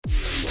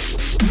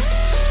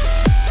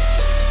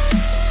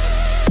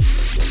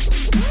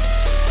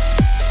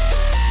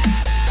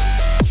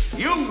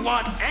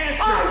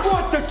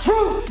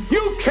truth.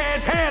 You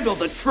can't handle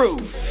the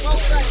truth.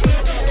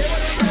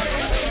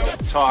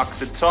 Talk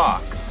the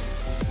talk.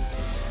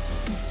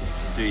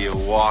 Do you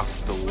walk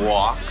the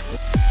walk?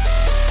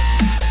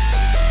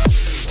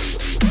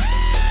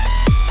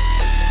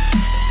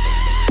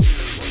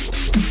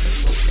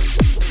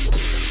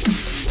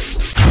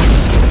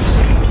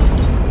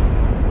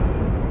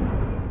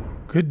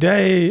 Good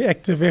day,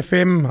 Active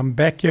FM. I'm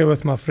back here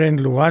with my friend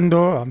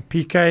Luando. I'm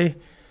PK.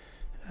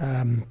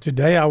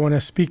 Today I want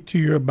to speak to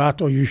you about,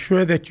 are you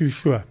sure that you're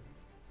sure?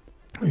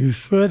 Are you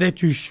sure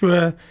that you're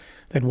sure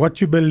that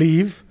what you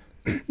believe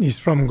is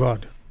from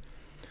God?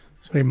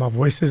 Sorry, my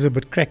voice is a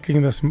bit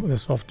crackling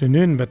this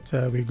afternoon,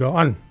 but we go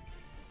on.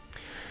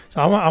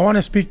 So I want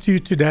to speak to you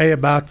today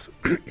about,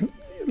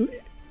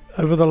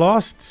 over the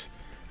last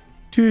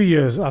 2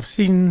 years, I've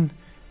seen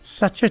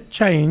such a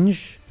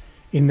change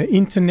in the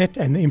internet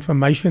and the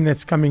information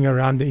that's coming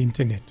around the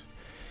internet.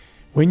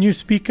 When you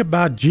speak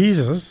about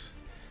Jesus,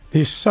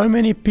 there's so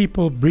many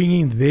people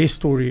bringing their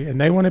story and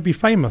they want to be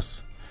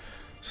famous.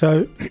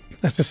 So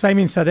that's the same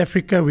in South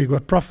Africa. We've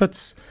got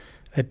prophets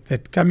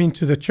that come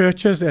into the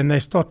churches and they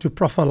start to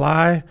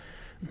prophesy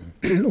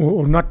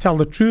or not tell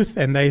the truth,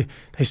 and they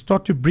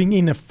start to bring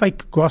in a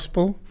fake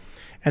gospel,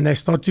 and they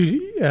start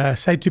to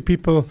say to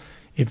people,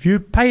 if you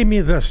pay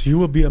me this, you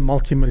will be a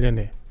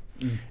multimillionaire.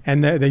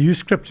 And they use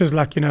scriptures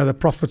like, the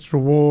prophet's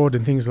reward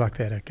and things like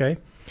that, okay?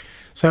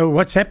 So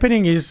what's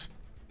happening is,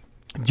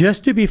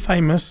 just to be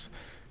famous,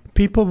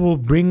 people will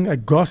bring a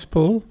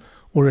gospel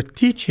or a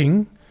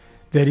teaching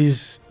that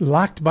is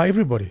liked by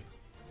everybody,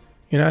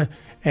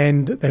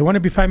 and they want to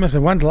be famous. They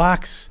want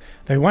likes,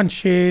 they want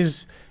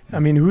shares. I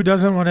mean, who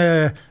doesn't want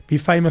to be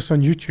famous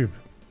on YouTube?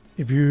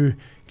 If you're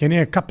getting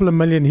a couple of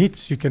million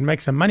hits, you can make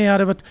some money out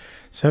of it.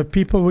 So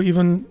people were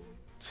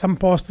some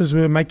pastors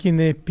were making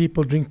their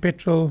people drink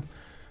petrol,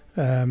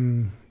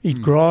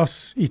 eat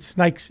grass, eat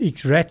snakes,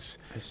 eat rats,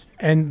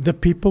 and the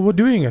people were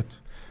doing it.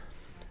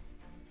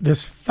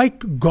 This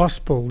fake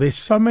gospel, there's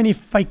so many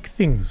fake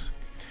things.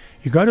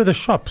 You go to the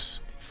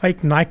shops,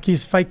 fake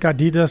Nikes, fake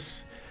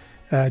Adidas,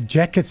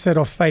 jackets that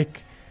are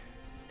fake,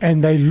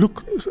 and they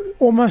look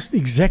almost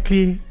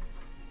exactly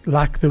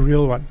like the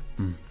real one.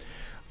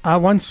 I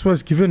once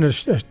was given a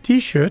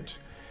t-shirt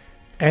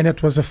and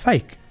it was a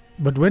fake.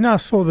 But when I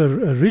saw the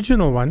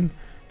original one,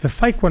 the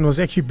fake one was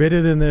actually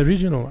better than the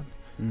original one.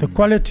 The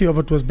quality of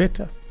it was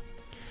better.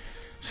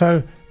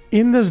 So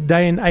in this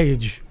day and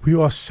age, we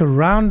are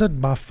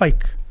surrounded by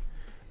fake.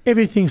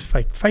 Everything's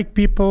fake. Fake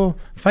people,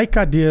 fake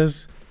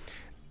ideas.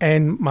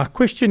 And my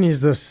question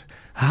is this: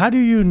 how do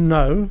you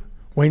know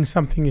when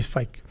something is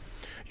fake?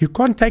 You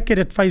can't take it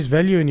at face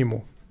value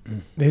anymore.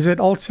 There's that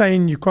old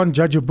saying, you can't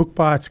judge a book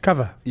by its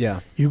cover.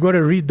 Yeah. You got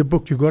to read the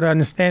book. You got to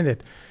understand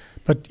it.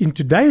 But in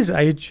today's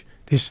age,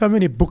 there's so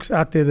many books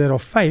out there that are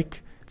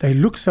fake. They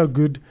look so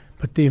good,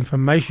 but the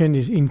information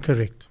is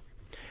incorrect.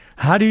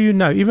 How do you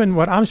know? Even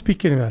what I'm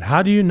speaking about,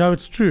 how do you know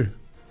it's true?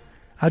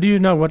 How do you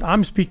know what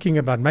I'm speaking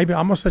about? Maybe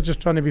I'm also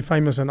just trying to be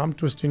famous and I'm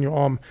twisting your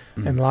arm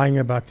and lying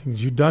about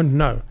things. You don't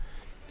know.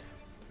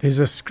 There's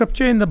a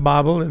scripture in the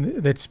Bible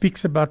that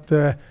speaks about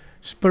the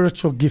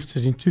spiritual gifts.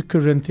 It's in 2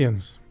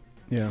 Corinthians.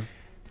 Yeah.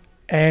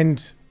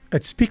 And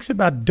it speaks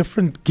about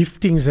different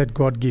giftings that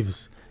God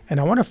gives. And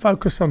I want to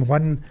focus on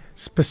one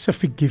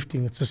specific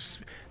gifting. It's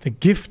the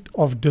gift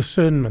of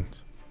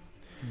discernment.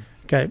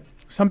 Okay.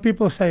 Some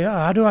people say,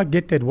 how do I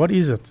get that? What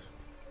is it?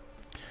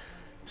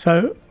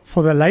 So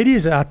for the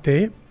ladies out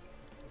there,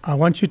 I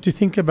want you to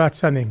think about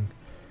something.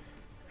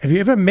 Have you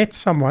ever met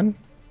someone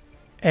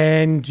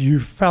and you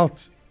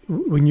felt,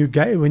 when you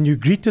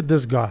greeted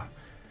this guy,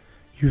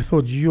 you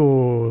thought,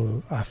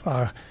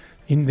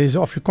 there's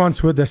an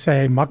Afrikaans word they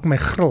say, maak my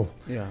gril.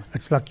 Yeah.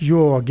 It's like,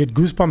 I get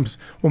goosebumps,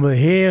 or the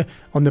hair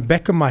on the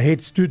back of my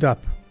head stood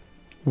up.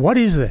 What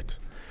is that?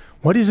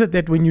 What is it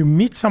that when you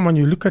meet someone,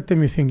 you look at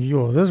them, you think,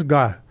 this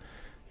guy,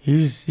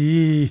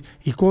 he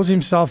calls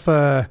himself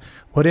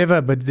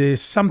whatever, but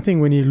there's something,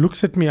 when he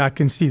looks at me, I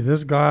can see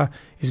this guy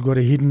has got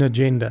a hidden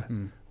agenda.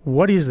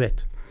 What is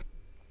that?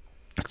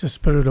 It's a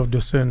spirit of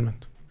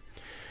discernment.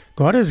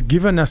 God has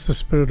given us the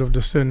spirit of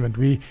discernment.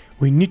 We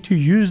need to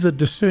use the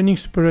discerning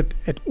spirit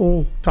at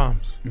all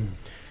times.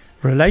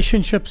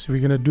 Relationships, we're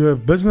going to do a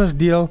business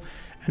deal,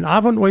 and I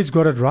haven't always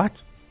got it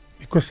right,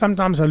 because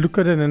sometimes I look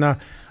at it and I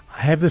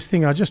have this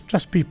thing, I just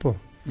trust people.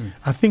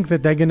 I think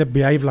that they're going to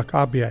behave like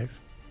I behave.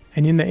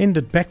 And in the end,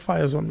 it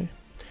backfires on me.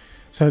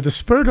 So the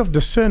spirit of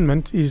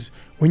discernment is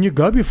when you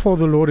go before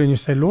the Lord and you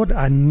say, Lord,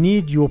 I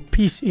need your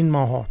peace in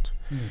my heart.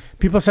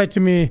 People say to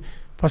me,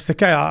 Pastor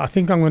K, I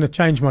think I'm going to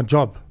change my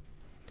job.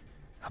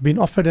 I've been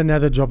offered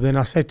another job. Then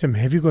I say to them,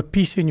 have you got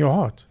peace in your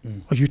heart?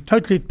 Are you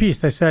totally at peace?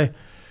 They say,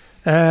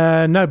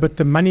 no, but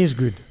the money is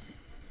good.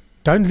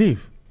 Don't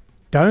leave.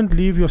 Don't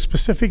leave your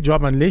specific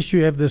job unless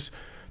you have this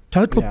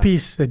total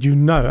peace that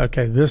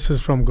okay, this is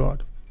from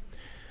God.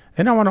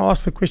 Then I want to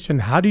ask the question,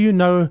 how do you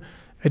know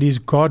it is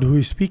God who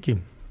is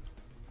speaking?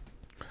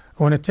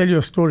 I want to tell you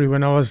a story.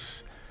 When I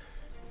was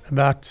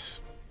about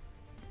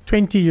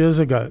 20 years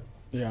ago,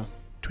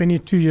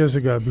 22 years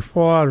ago,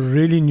 before I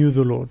really knew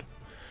the Lord,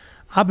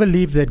 I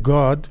believed that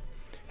God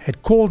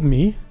had called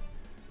me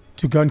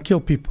to go and kill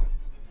people.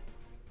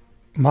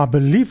 My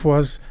belief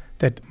was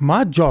that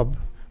my job,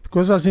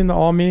 because I was in the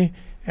army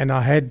and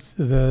I had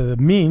the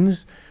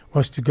means,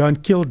 was to go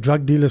and kill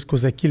drug dealers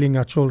because they're killing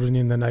our children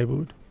in the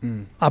neighborhood.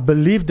 I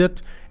believed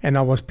it and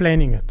I was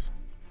planning it.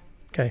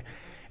 Okay.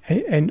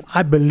 And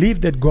I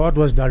believed that God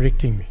was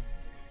directing me.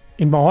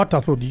 In my heart, I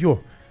thought,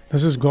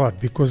 this is God.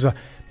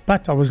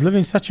 But I was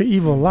living such an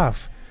evil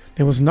life.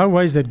 There was no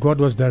ways that God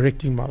was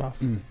directing my life.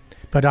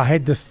 But I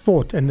had this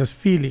thought and this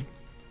feeling.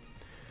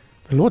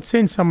 The Lord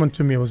sent someone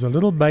to me. It was a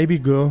little baby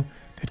girl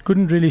that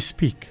couldn't really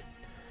speak.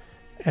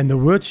 And the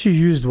word she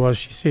used was,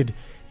 she said,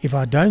 if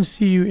I don't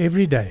see you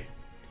every day,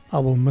 I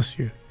will miss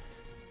you.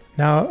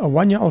 Now, a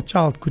 1-year-old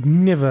child could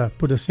never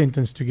put a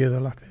sentence together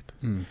like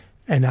that.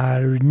 And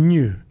I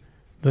knew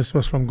this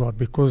was from God,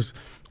 because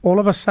all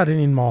of a sudden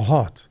in my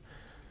heart,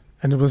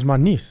 and it was my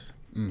niece,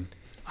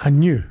 I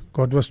knew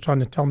God was trying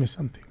to tell me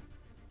something.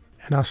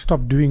 And I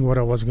stopped doing what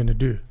I was going to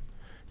do.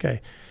 Okay.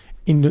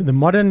 In the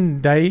modern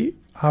day,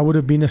 I would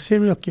have been a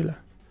serial killer,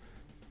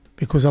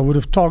 because I would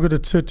have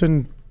targeted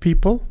certain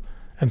people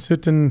and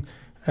certain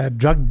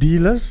drug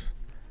dealers,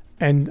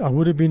 and I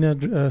would have been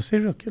a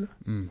serial killer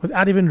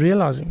without even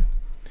realizing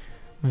it.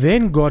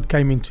 Then God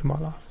came into my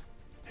life,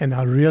 and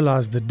I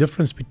realized the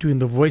difference between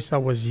the voice I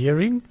was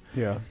hearing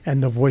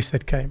and the voice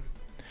that came.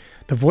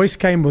 The voice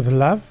came with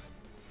love.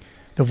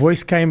 The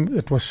voice came,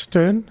 it was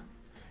stern,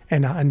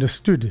 and I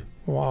understood,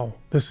 wow,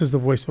 this is the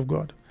voice of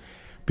God.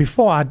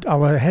 Before,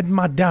 I had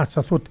my doubts.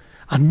 I thought,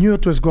 I knew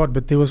it was God,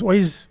 but there was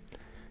always,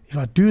 if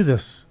I do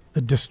this,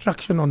 the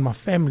destruction on my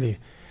family,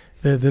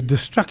 the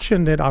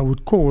destruction that I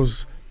would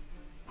cause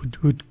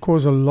would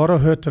cause a lot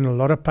of hurt and a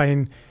lot of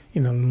pain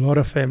in a lot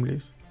of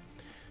families.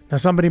 Now,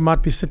 somebody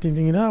might be sitting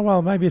thinking,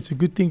 well, maybe it's a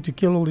good thing to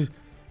kill all these,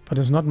 but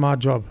it's not my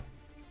job.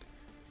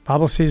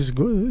 Bible says,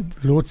 the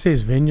Lord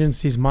says,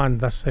 vengeance is mine,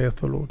 thus saith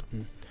the Lord.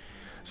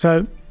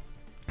 So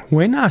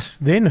when I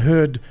then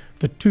heard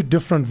the two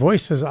different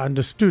voices, I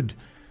understood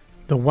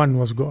the one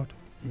was God.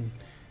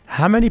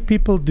 How many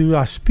people do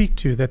I speak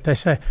to that they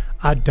say,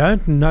 I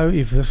don't know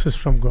if this is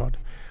from God?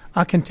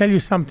 I can tell you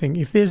something.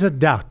 If there's a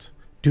doubt,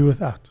 do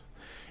without.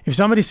 If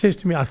somebody says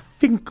to me, I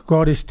think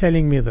God is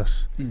telling me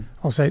this,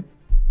 I'll say,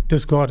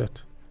 discard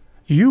it.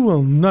 You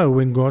will know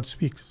when God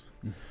speaks.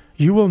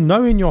 You will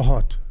know in your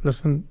heart,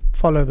 listen,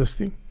 follow this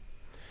thing.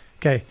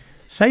 Okay,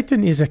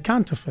 Satan is a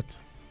counterfeit.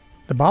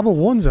 The Bible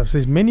warns us.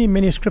 There's many,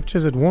 many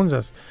scriptures that warns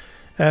us.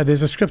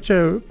 There's a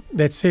scripture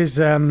that says,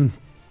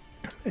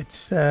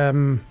 it's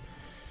 2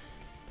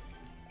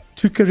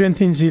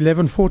 Corinthians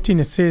 11:14.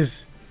 It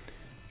says,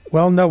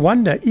 well, no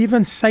wonder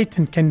even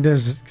Satan can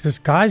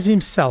disguise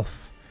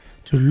himself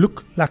to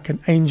look like an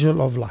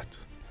angel of light.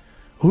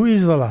 Who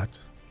is the light?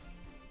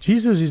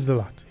 Jesus is the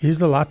light. He's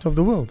the light of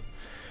the world.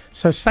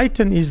 So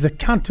Satan is the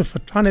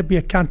counterfeit, trying to be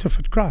a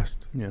counterfeit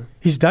Christ.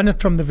 He's done it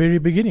from the very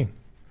beginning.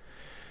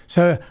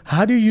 So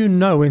how do you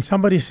know when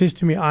somebody says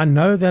to me, I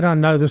know that I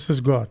know this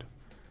is God?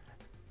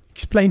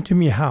 Explain to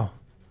me how.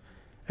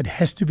 It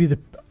has to be the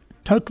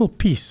total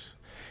peace.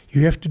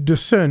 You have to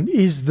discern,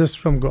 is this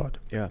from God?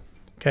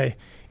 Okay.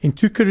 In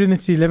 2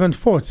 Corinthians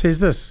 11:4, it says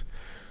this,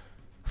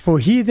 for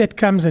he that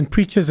comes and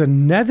preaches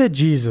another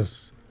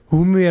Jesus,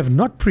 whom we have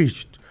not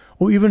preached,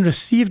 or even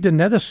received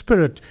another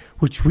spirit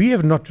which we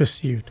have not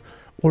received,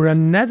 or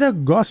another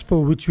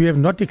gospel which we have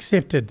not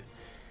accepted,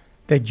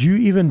 that you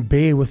even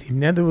bear with him.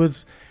 In other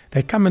words,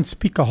 they come and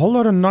speak a whole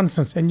lot of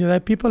nonsense,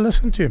 and people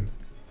listen to him.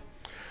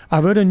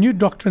 I've heard a new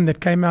doctrine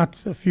that came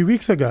out a few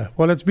weeks ago.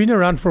 Well, it's been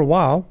around for a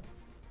while,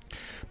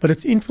 but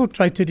it's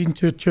infiltrated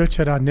into a church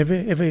that I never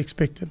ever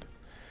expected.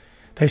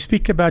 They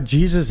speak about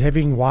Jesus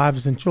having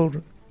wives and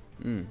children.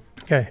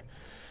 Okay.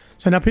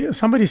 So now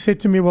somebody said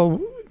to me, well,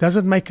 does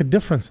it make a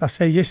difference? I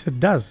say, yes, it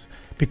does,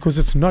 because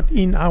it's not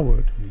in our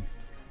word.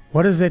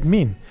 What does that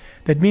mean?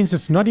 That means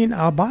it's not in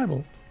our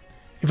Bible.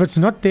 If it's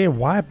not there,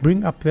 why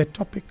bring up that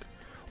topic?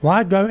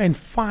 Why go and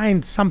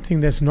find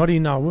something that's not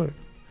in our word?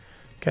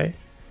 Okay.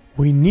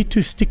 We need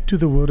to stick to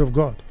the word of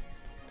God.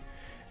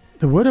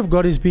 The word of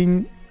God has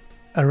been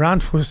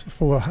around for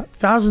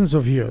thousands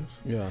of years.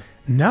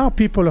 Now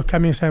people are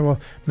coming and saying, well,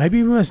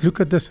 maybe we must look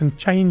at this and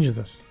change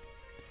this.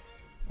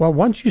 Well,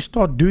 once you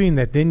start doing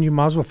that, then you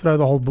might as well throw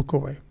the whole book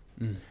away.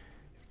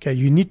 Okay,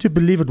 you need to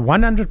believe it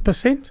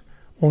 100%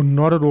 or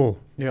not at all.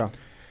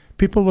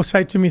 People will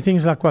say to me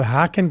things like, well,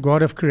 how can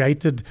God have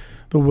created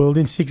the world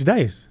in 6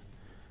 days?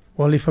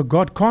 Well, if a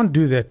God can't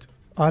do that,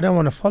 I don't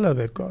want to follow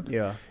that God.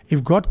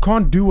 If God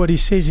can't do what he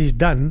says he's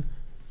done,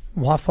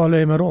 why follow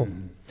him at all?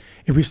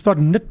 If we start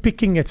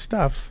nitpicking at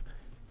stuff,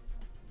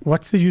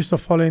 what's the use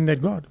of following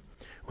that God?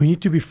 We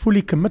need to be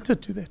fully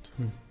committed to that.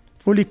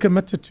 Fully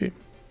committed to him.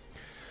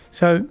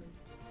 So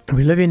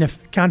we live in a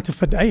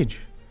counterfeit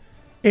age.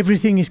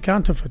 Everything is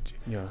counterfeit.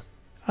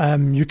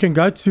 You can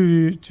go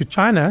to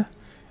China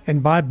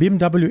and buy a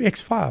BMW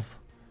X5.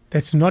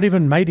 That's not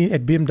even made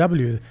at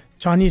BMW.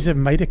 Chinese have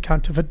made a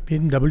counterfeit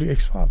BMW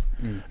X5.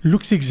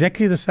 Looks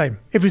exactly the same.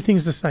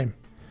 Everything's the same.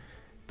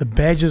 The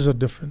badges are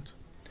different.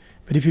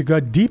 But if you go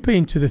deeper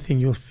into the thing,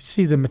 you'll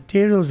see the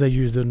materials they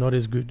use are not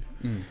as good.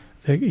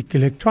 The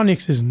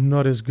electronics is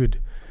not as good.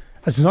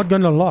 It's not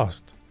going to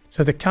last.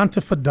 So the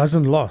counterfeit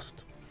doesn't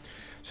last.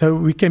 So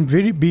we can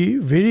be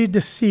very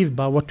deceived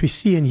by what we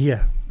see and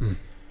hear.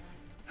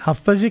 Our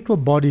physical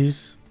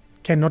bodies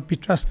cannot be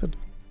trusted.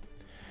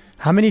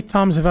 How many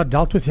times have I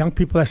dealt with young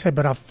people that say,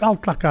 but I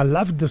felt like I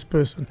loved this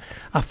person.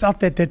 I felt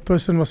that that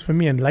person was for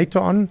me. And later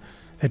on,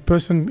 that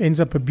person ends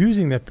up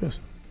abusing that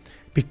person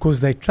because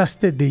they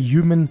trusted their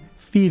human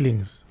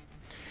feelings.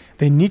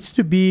 There needs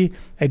to be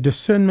a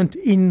discernment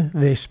in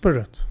their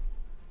spirit.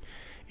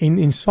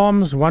 In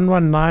Psalms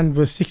 119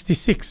 verse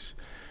 66,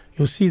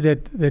 you'll see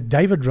that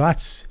David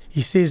writes,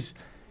 he says,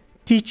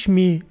 teach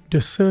me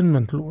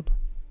discernment, Lord.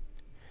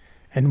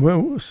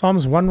 And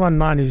Psalms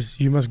 119 is,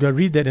 you must go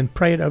read that and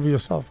pray it over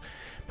yourself.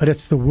 But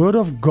it's the word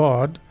of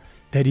God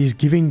that is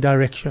giving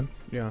direction.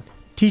 Yeah.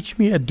 Teach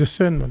me a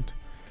discernment.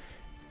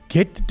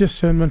 Get the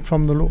discernment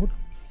from the Lord.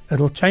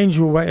 It'll change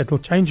your way. It'll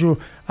change your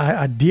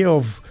idea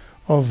of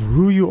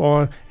who you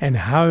are and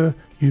how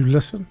you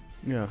listen.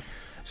 Yeah.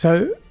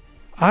 So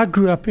I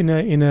grew up in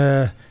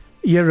a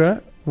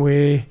era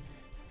where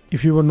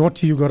if you were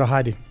naughty, you got a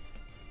hiding.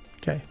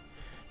 Okay.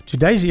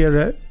 Today's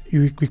era,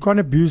 we can't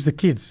abuse the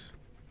kids.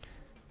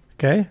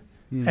 Okay.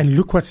 And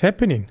look what's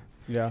happening.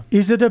 Yeah.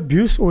 Is it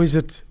abuse or is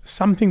it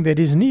something that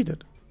is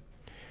needed?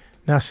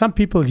 Now, some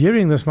people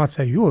hearing this might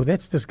say, "Yo,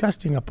 that's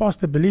disgusting. A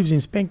pastor believes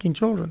in spanking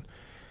children."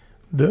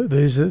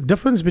 There's a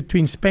difference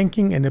between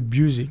spanking and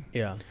abusing.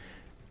 Yeah.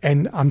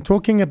 And I'm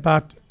talking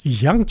about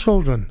young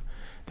children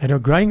that are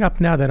growing up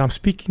now that I'm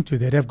speaking to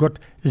that have got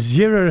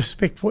zero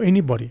respect for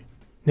anybody,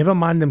 never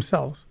mind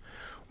themselves.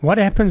 What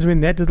happens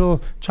when that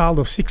little child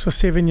of 6 or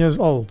 7 years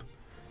old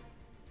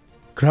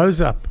grows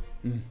up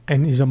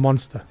and is a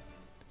monster?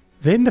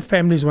 Then the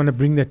families want to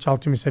bring that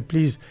child to me and say,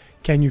 please,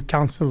 can you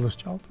counsel this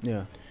child?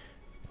 Yeah.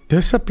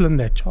 Discipline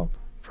that child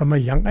from a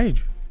young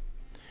age.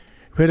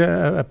 We had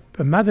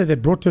a mother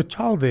that brought her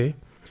child there.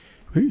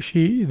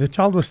 The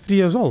child was 3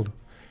 years old.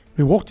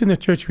 We walked in the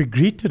church, we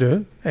greeted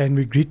her, and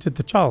we greeted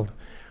the child.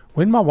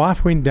 When my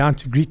wife went down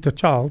to greet the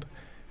child,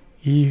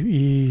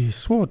 he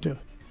swore at her.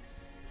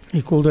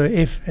 He called her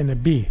F and a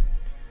B.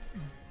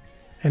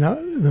 And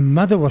the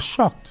mother was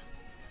shocked.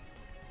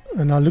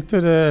 And I looked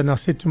at her and I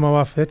said to my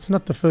wife, that's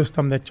not the first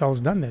time that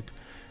child's done that.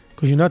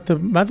 Because you know what the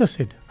mother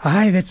said?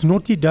 Hi, that's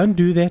naughty, don't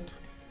do that.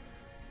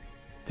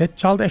 That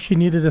child actually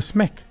needed a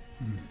smack.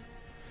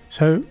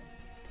 So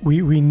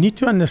we need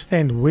to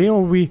understand where are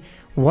we,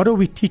 what are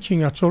we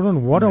teaching our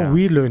children, what are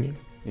we learning?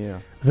 Yeah.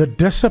 The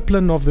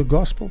discipline of the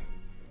gospel.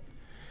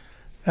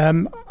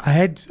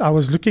 I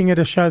was looking at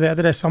a show the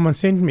other day, someone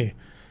sent me,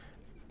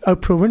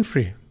 Oprah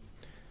Winfrey.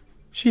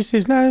 She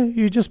says, no,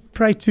 you just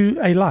pray to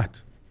a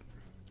light.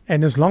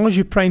 And as long as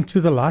you're praying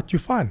to the light, you're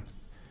fine.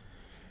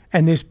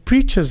 And there's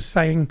preachers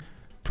saying,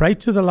 pray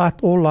to the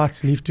light, all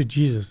lights lead to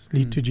Jesus.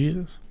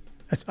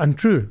 That's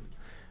untrue.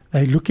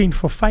 They're looking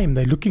for fame.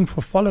 They're looking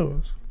for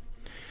followers.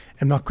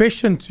 And my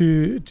question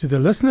to the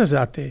listeners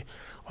out there,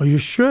 are you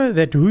sure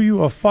that who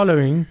you are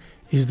following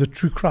is the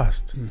true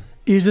Christ?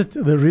 Is it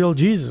the real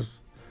Jesus?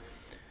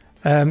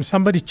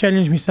 Somebody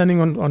challenged me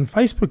something on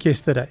Facebook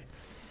yesterday.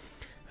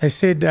 They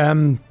said,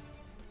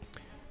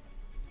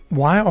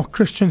 why are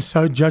Christians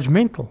so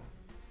judgmental?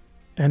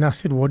 And I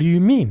said, what do you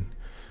mean?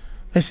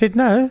 They said,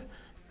 no,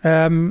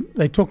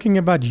 they're talking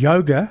about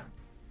yoga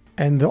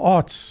and the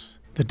arts,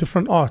 the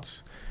different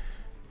arts.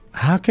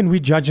 How can we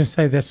judge and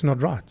say that's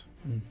not right?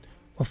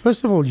 Well,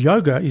 first of all,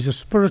 yoga is a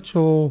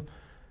spiritual,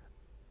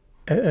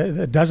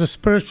 does a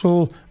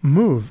spiritual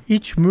move.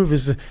 Each move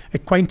is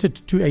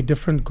acquainted to a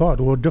different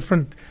God or a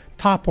different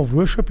type of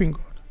worshiping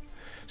God.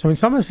 So when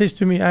someone says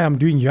to me, hey, I'm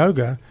doing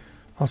yoga,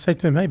 I'll say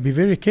to them, hey, be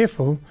very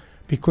careful,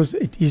 because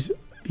it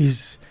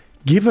is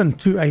given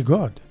to a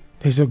God.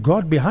 There's a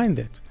God behind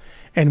it.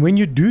 And when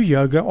you do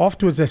yoga,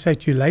 afterwards they say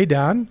to you, lay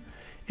down,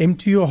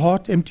 empty your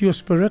heart, empty your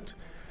spirit,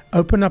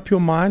 open up your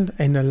mind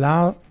and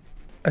allow,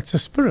 it's a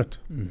spirit.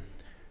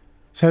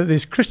 So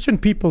there's Christian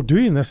people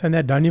doing this and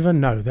they don't even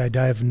know. They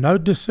have no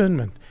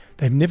discernment.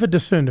 They've never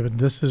discerned it, but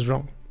this is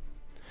wrong.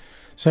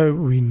 So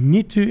we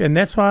need to, and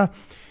that's why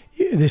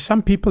there's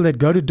some people that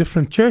go to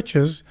different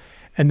churches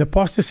and the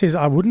pastor says,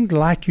 I wouldn't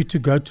like you to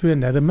go to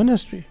another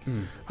ministry.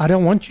 I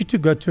don't want you to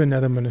go to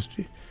another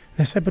ministry.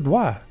 They say, but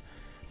why?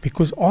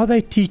 Because are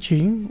they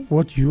teaching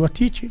what you are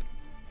teaching?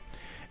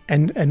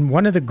 And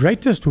one of the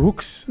greatest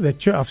hooks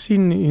that I've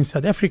seen in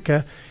South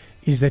Africa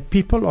is that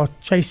people are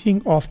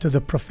chasing after the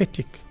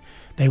prophetic.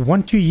 They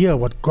want to hear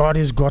what God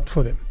has got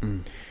for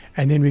them.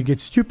 And then we get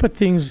stupid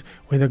things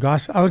where the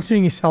guy's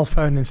answering his cell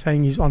phone and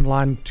saying he's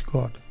online to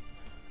God.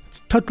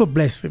 It's total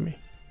blasphemy.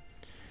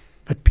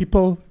 But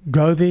people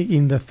go there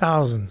in the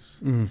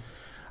thousands.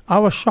 I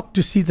was shocked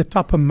to see the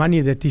type of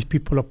money that these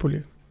people are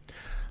pulling.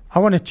 I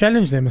want to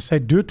challenge them and say,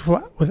 do it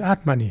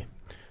without money.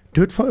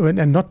 Do it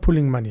and not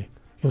pulling money.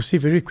 You'll see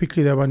very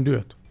quickly they won't do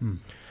it.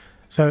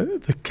 So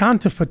the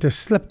counterfeit has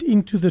slipped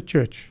into the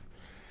church.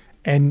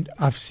 And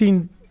I've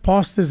seen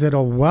pastors that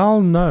are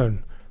well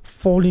known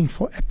falling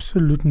for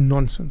absolute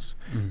nonsense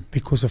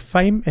because of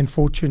fame and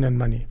fortune and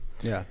money.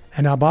 Yeah.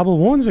 And our Bible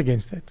warns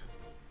against that.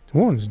 It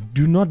warns,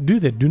 do not do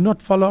that. Do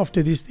not follow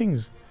after these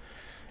things.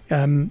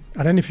 I don't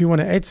know if you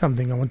want to add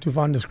something. I want to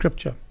find the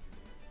scripture.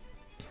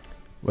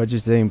 What you're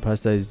saying,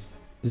 Pastor, is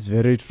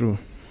very true.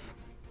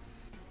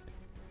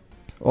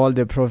 All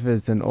the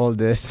prophets and all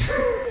this,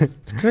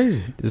 It's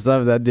crazy. the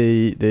stuff that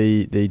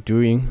they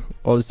doing,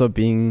 also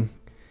being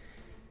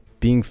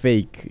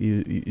fake.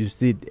 You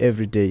see it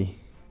every day,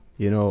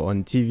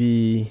 on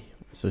TV,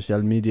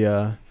 social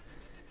media.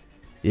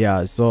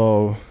 Yeah.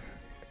 So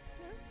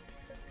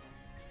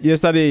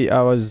yesterday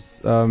I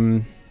was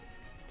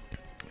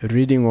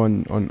reading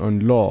on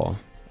law,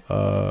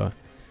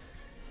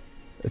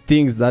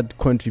 things that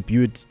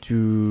contribute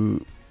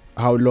to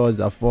how laws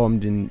are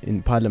formed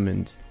in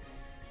Parliament.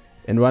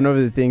 And one of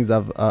the things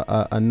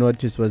I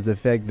noticed was the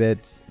fact that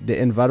the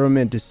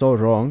environment is so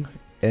wrong,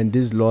 and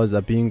these laws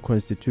are being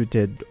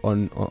constituted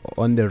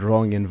on the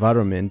wrong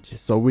environment.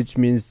 So, which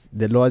means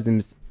the laws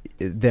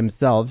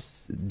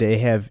themselves, they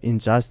have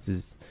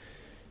injustice.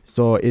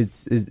 So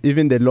it's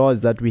even the laws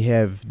that we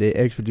have, they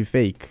actually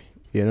fake.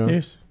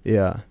 Yes.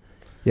 Yeah.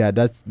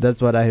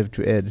 That's what I have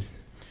to add.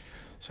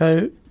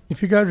 So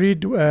if you go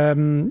read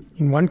in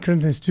 1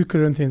 Corinthians, 2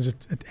 Corinthians,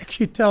 it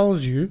actually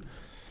tells you,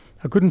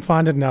 I couldn't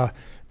find it now,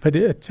 but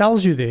it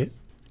tells you there,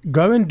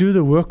 go and do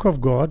the work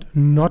of God,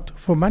 not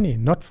for money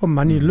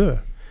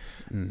lure.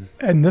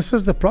 And this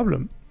is the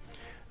problem.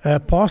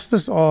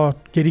 Pastors are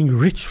getting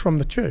rich from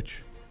the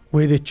church.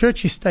 Where the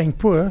church is staying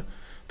poor,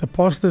 the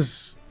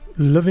pastor's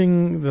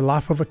living the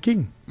life of a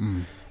king.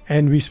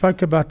 And we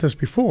spoke about this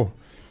before.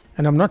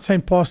 And I'm not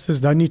saying pastors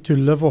don't need to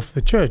live off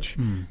the church.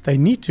 They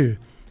need to.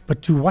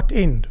 But to what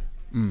end?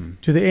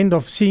 To the end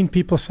of seeing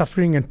people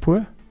suffering and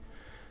poor?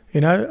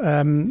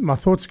 My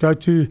thoughts go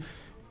to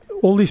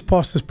all these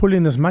pastors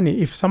pulling this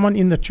money. If someone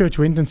in the church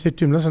went and said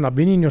to him, listen, I've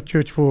been in your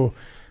church for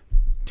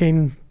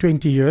 10,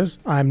 20 years.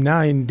 I'm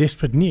now in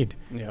desperate need.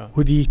 Yeah.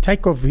 Would he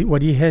take off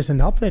what he has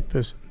and help that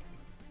person?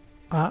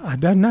 I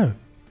don't know.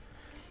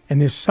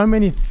 And there's so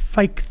many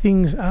fake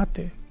things out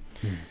there.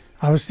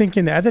 I was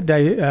thinking the other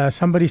day,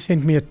 somebody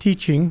sent me a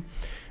teaching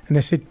and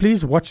they said,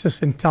 please watch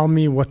this and tell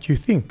me what you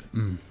think.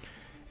 And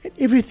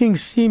everything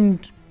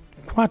seemed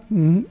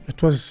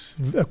it was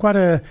quite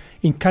a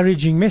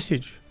encouraging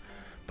message.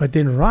 But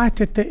then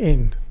right at the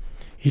end,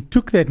 he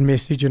took that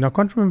message, and I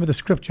can't remember the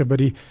scripture, but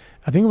I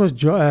think it was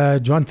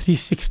John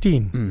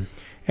 3:16.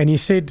 And he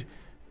said,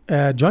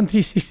 John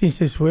 3:16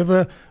 says,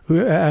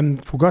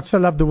 for God so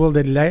loved the world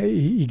that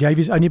he gave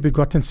his only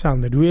begotten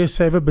Son, that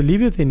whosoever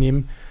believeth in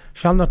him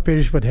shall not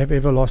perish but have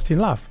everlasting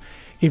life.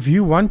 If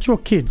you want your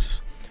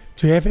kids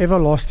to have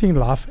everlasting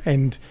life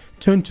and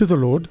turn to the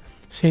Lord,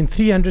 send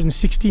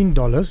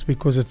 $316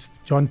 because it's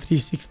John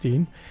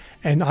 3:16,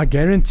 and I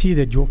guarantee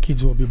that your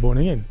kids will be born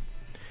again.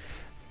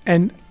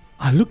 And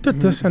I looked at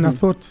this and I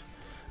thought,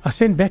 I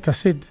sent back, I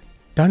said,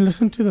 don't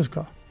listen to this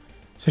guy.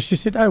 So she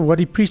said, what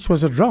he preached,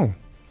 was it wrong?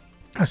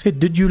 I said,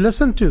 did you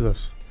listen to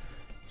this?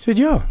 She said,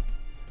 yeah.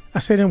 I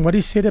said, and what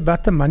he said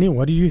about the money,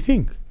 what do you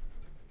think?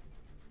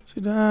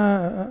 She said,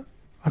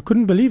 I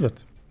couldn't believe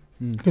it.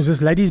 Because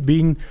this lady's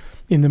been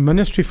in the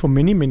ministry for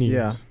many, many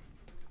years.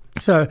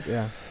 So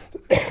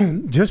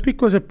just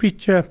because a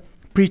preacher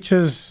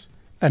preaches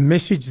a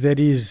message that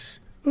is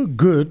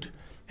good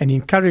and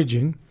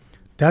encouraging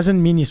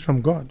doesn't mean he's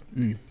from God.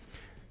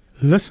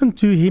 Listen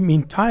to him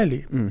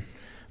entirely.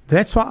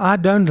 That's why I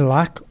don't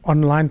like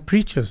online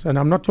preachers. And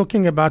I'm not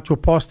talking about your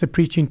pastor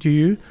preaching to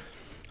you.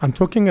 I'm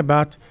talking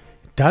about,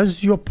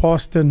 does your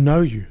pastor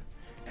know you?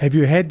 Have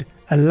you had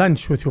a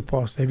lunch with your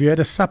pastor? Have you had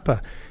a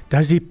supper?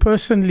 Does he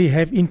personally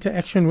have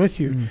interaction with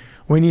you?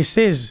 When he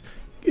says,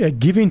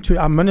 give into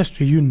our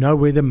ministry, you know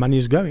where the money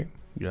is going.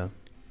 Yeah.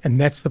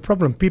 And that's the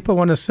problem. People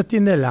want to sit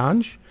in their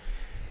lounge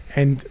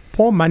and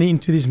pour money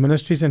into these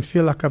ministries and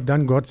feel like I've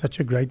done God such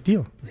a great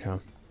deal. Yeah.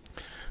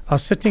 I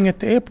was sitting at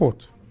the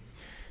airport,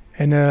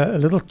 and a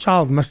little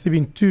child, must have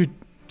been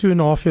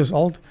 2.5 years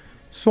old,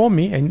 saw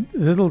me, and the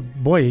little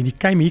boy, he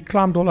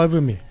climbed all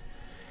over me.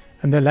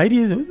 And the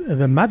lady,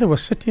 the mother,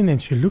 was sitting and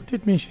she looked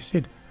at me and she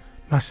said,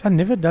 my son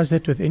never does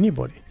that with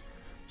anybody.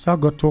 So I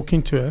got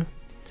talking to her.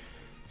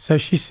 So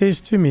she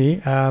says to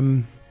me,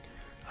 I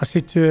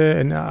said to her,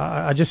 and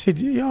I just said,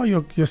 yeah,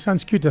 your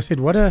son's cute. I said,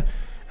 what a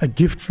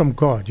gift from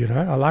God,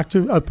 I like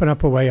to open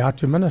up a way out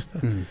to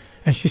minister.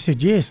 And she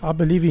said, yes, I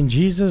believe in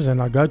Jesus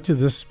and I go to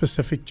this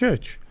specific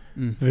church,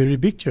 very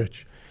big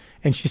church.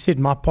 And she said,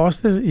 my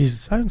pastor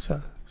is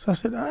so-and-so. So I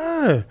said,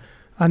 oh,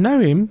 I know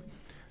him.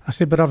 I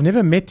said, but I've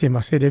never met him. I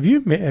said, have you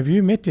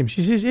met him?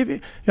 She says,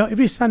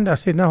 every Sunday. I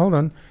said, no, hold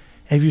on.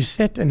 Have you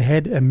sat and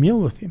had a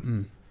meal with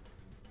him?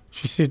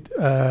 She said,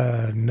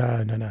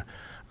 no.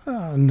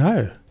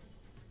 No.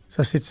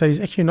 So I said, so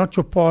he's actually not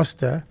your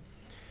pastor.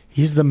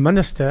 He's the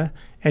minister,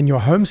 and your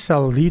home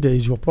cell leader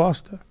is your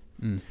pastor.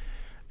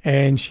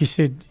 And she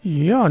said,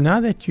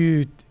 that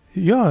you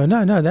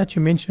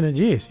mention it,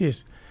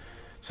 yes.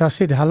 So I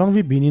said, how long have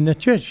you been in the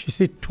church? She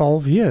said,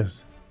 12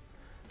 years.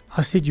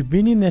 I said, you've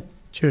been in that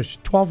church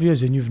 12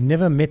 years and you've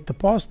never met the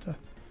pastor?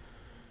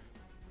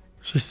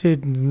 She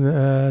said,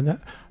 no.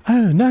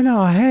 Oh,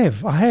 no, I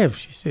have,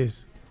 she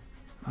says.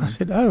 I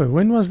said, oh,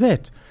 when was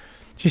that?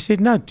 She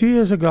said, no, 2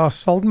 years ago I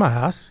sold my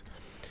house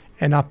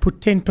and I put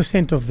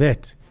 10% of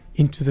that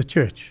into the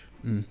church.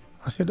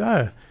 I said,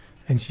 oh.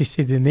 And she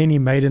said, and then he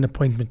made an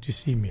appointment to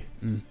see me.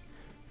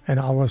 And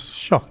I was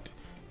shocked.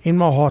 In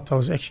my heart, I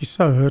was actually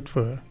so hurt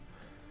for her.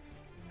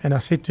 And I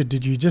said to her,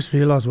 did you just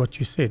realize what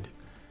you said?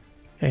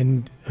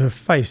 And her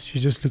face, she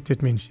just looked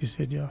at me and she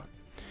said, yeah.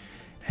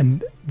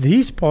 And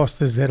these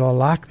pastors that are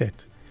like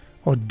that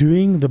are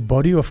doing the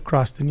body of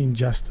Christ an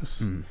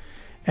injustice.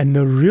 And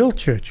the real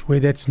church, where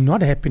that's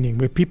not happening,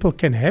 where people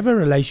can have a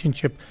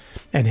relationship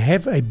and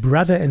have a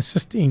brother and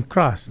sister in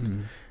Christ,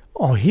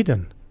 are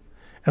hidden.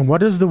 And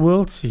what does the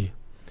world see?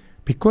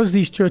 Because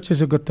these churches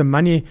have got the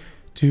money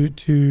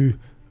to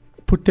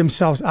put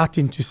themselves out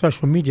into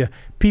social media,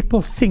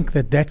 people think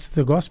that that's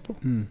the gospel.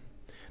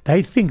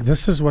 They think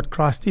this is what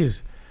Christ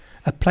is.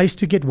 A place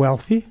to get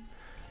wealthy,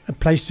 a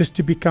place just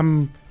to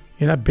become,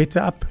 better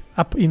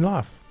up in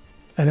life.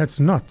 And it's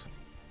not.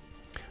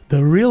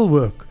 The real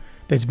work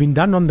that's been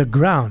done on the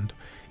ground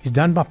is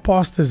done by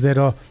pastors that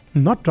are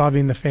not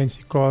driving the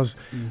fancy cars,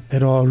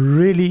 that are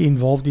really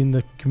involved in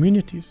the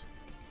communities.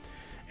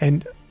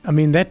 And I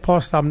mean, that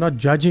pastor, I'm not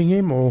judging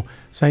him or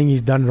saying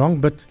he's done wrong,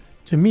 but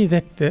to me,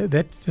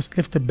 that just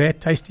left a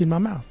bad taste in my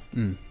mouth.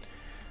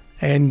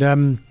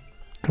 And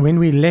when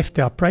we left,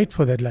 I prayed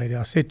for that lady.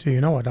 I said to her,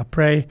 you know what, I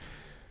pray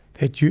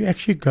that you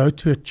actually go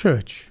to a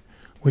church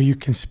where you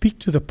can speak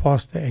to the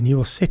pastor and he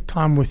will set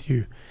time with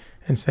you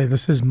and say,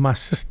 this is my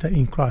sister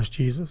in Christ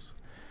Jesus.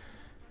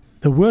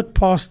 The word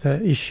pastor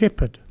is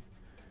shepherd.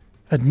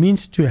 It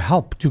means to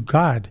help, to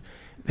guide.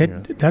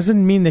 That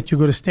doesn't mean that you've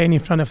got to stand in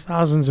front of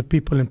thousands of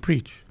people and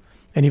preach.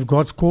 And if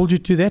God's called you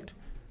to that,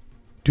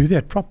 do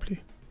that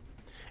properly.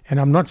 And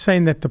I'm not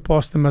saying that the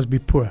pastor must be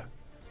poor,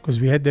 because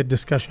we had that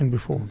discussion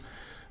before.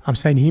 I'm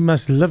saying he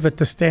must live at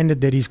the standard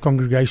that his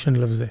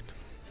congregation lives at.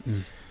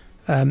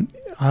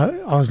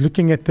 I was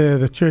looking at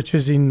the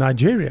churches in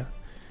Nigeria.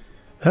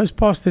 Those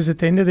pastors at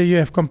the end of the year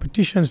have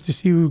competitions to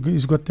see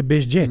who's got the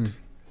best jet.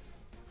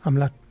 I'm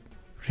like,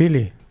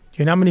 really? Do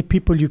you know how many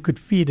people you could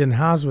feed and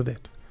house with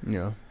it?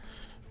 Yeah.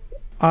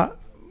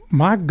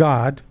 My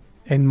guide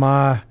and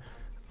my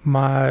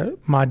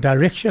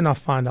direction, I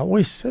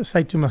always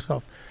say to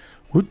myself,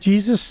 would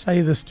Jesus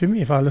say this to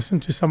me if I listen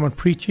to someone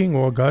preaching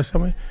or go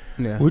somewhere?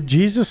 Yeah. Would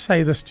Jesus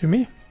say this to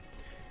me?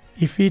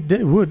 If he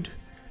would,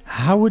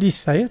 how would he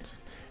say it?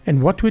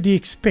 And what would he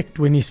expect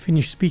when he's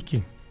finished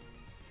speaking?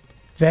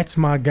 That's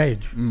my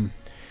gauge.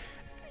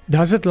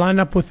 Does it line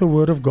up with the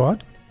Word of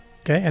God?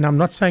 Okay, and I'm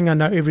not saying I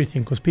know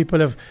everything, because people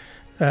have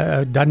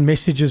done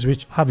messages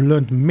which I've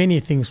learned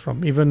many things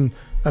from, even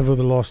over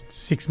the last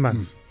 6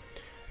 months.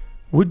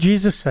 Would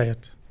Jesus say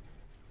it?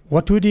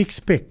 What would he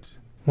expect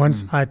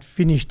once I'd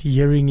finished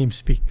hearing him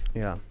speak?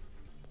 Yeah.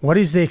 What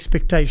is the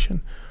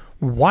expectation?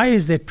 Why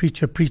is that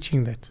preacher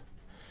preaching that?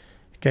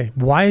 Okay,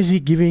 why is he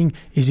giving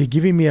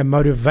me a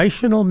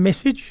motivational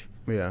message,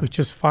 which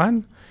is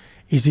fine?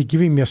 Is he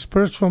giving me a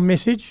spiritual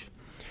message?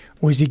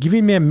 Or is he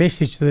giving me a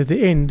message that at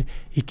the end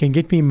he can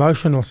get me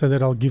emotional so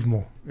that I'll give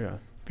more? Yeah.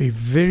 Be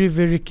very,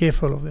 very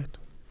careful of that.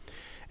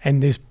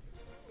 And there's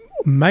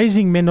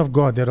amazing men of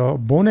God that are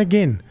born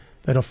again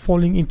that are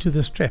falling into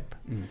this trap.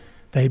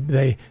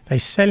 They're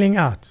selling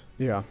out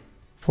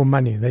for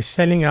money. They're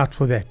selling out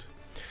for that.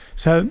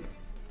 So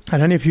I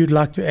don't know if you'd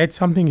like to add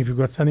something, if you've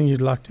got something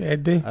you'd like to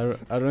add there.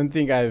 I don't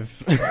think I've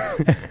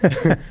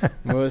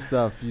most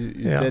stuff.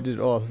 You said it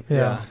all.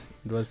 Yeah.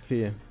 It was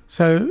clear.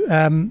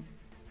 So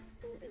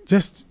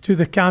just to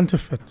the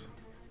counterfeit,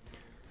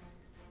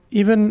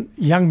 even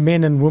young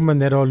men and women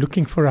that are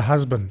looking for a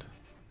husband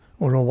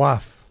or a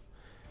wife,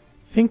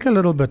 think a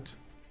little bit,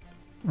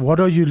 what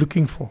are you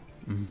looking for?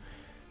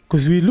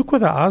 Because we look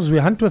with our eyes, we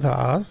hunt with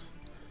our eyes,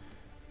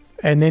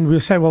 and then we'll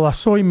say, well, I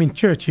saw him in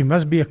church, he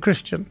must be a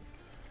Christian.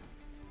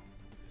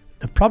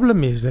 The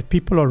problem is that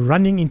people are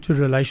running into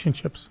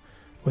relationships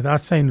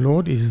without saying,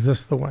 Lord, is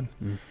this the one?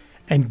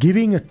 And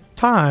giving it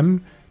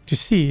time to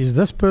see, is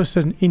this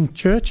person in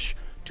church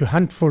to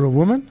hunt for a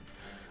woman?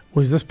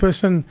 Or is this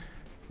person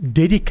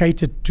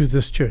dedicated to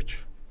this church?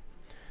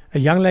 A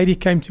young lady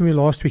came to me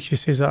last week. She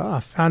says,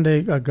 I found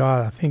a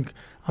guy, I think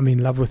I'm in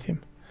love with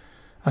him.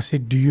 I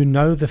said, do you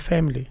know the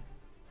family?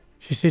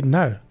 She said,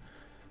 no.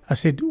 I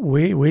said,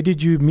 where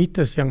did you meet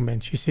this young man?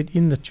 She said,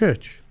 in the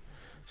church.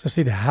 So I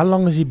said, how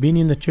long has he been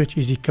in the church?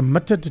 Is he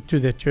committed to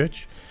the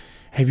church?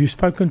 Have you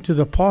spoken to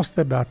the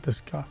pastor about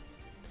this guy?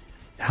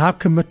 How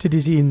committed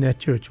is he in that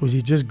church? Was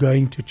he just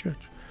going to church?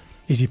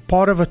 Is he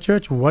part of a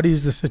church? What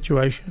is the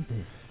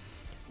situation?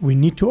 We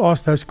need to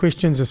ask those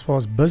questions as far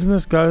as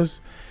business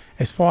goes,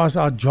 as far as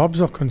our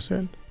jobs are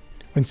concerned.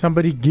 When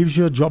somebody gives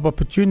you a job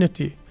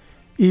opportunity,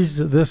 is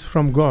this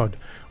from God?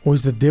 Or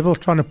is the devil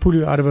trying to pull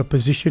you out of a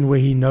position where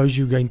he knows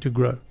you're going to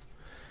grow?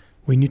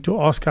 We need to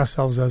ask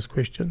ourselves those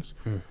questions.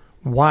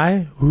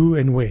 Why, who,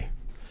 and where?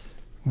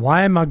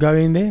 Why am I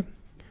going there?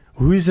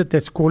 Who is it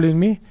that's calling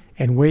me?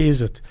 And where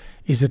is it?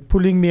 Is it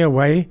pulling me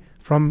away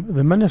from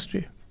the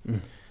ministry?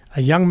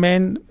 A young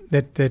man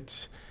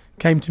that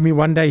came to me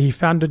one day. He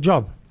found a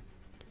job,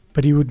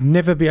 but he would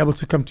never be able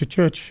to come to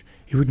church.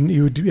 He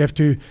would have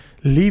to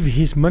leave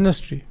his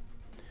ministry.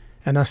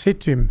 And I said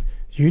to him,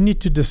 you need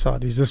to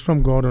decide, is this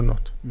from God or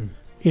not?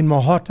 In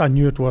my heart, I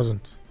knew it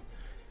wasn't.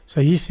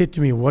 So he said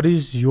to me, what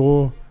is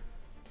your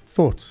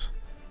thoughts?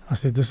 I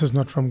said, this is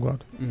not from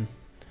God.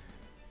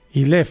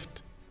 He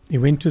left. He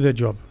went to the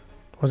job.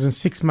 It wasn't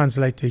 6 months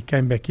later, he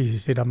came back. He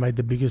said, I made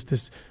the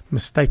biggest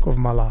mistake of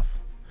my life.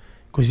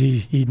 Because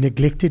he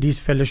neglected his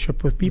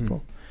fellowship with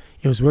people.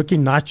 He was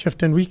working night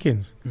shift and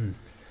weekends.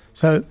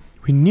 So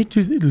we need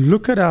to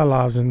look at our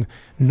lives and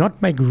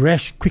not make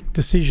rash, quick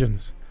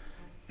decisions.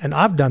 And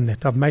I've done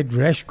that. I've made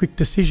rash, quick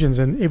decisions,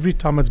 and every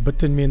time it's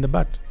bitten me in the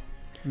butt.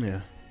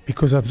 Yeah.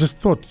 Because I've just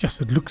thought, yes,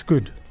 it looks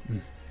good.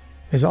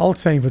 There's an old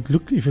saying, if it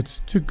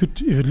looks too good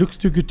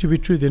to be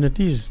true, then it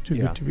is too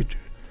good to be true.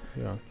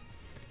 Yeah.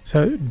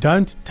 So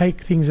don't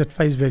take things at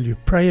face value.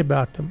 Pray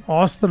about them.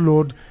 Ask the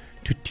Lord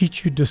to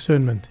teach you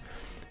discernment.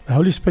 The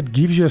Holy Spirit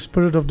gives you a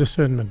spirit of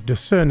discernment.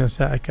 Discern and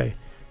say, okay,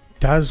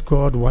 does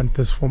God want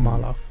this for my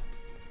life?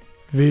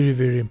 Very,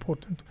 very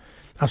important.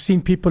 I've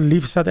seen people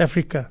leave South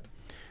Africa,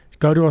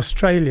 go to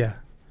Australia,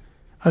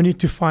 only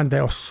to find they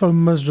are so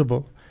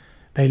miserable.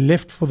 They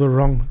left for the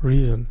wrong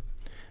reason.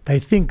 They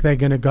think they're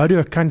going to go to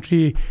a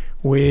country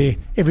where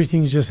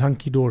everything's just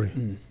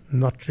hunky-dory.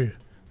 Not true.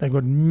 They've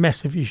got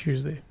massive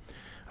issues there.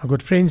 I've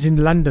got friends in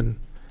London.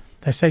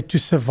 They say to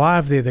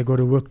survive there, they've got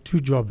to work 2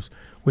 jobs.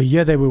 Where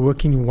here they were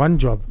working 1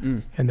 job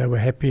and they were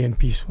happy and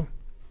peaceful.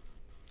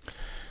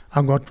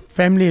 I've got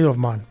family of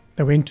mine.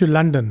 They went to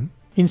London.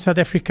 In South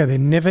Africa, they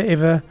never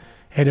ever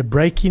had a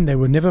break-in. They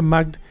were never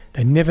mugged.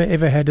 They never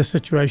ever had a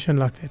situation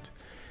like that.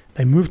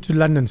 They moved to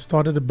London,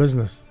 started a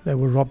business. They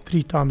were robbed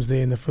 3 times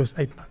there in the first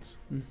 8 months.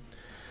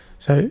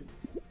 So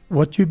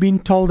what you've been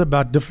told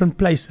about different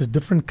places,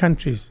 different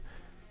countries,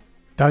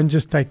 don't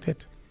just take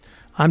that.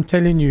 I'm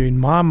telling you, in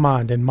my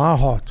mind and my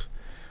heart,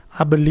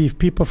 I believe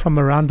people from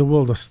around the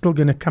world are still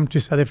going to come to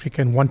South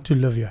Africa and want to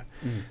live here.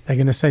 They're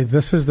going to say,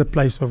 this is the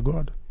place of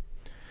God.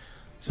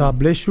 So I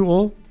bless you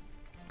all.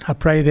 I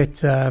pray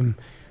that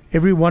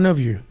every one of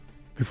you,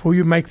 before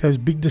you make those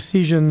big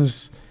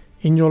decisions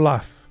in your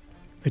life,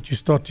 that you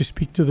start to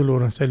speak to the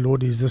Lord and say,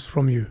 Lord, is this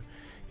from you?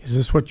 Is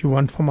this what you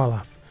want for my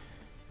life?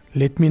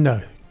 Let me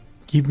know.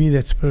 Give me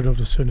that spirit of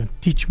discernment.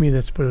 Teach me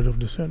that spirit of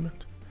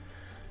discernment.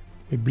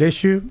 We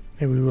bless you,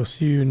 and we will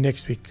see you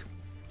next week.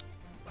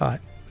 Bye.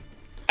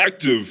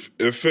 Active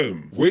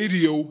FM.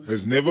 Radio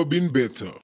has never been better.